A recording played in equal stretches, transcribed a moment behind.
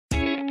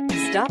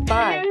Stop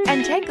by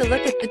and take a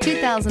look at the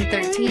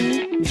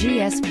 2013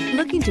 GS.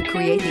 Looking to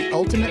create the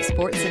ultimate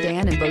sports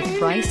sedan in both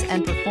price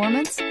and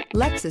performance?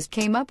 Lexus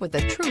came up with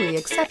a truly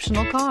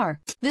exceptional car.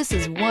 This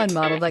is one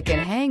model that can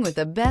hang with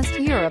the best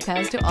Europe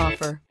has to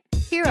offer.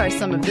 Here are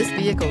some of this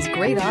vehicle's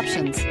great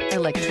options: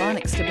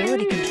 electronic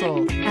stability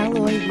control,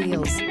 alloy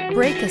wheels,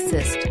 brake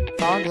assist,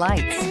 fog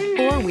lights,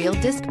 four-wheel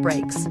disc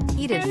brakes,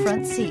 heated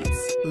front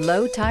seats,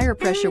 low tire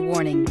pressure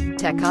warning,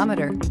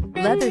 tachometer,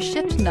 leather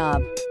shift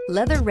knob,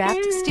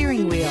 leather-wrapped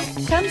steering wheel.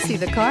 Come see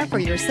the car for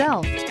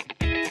yourself.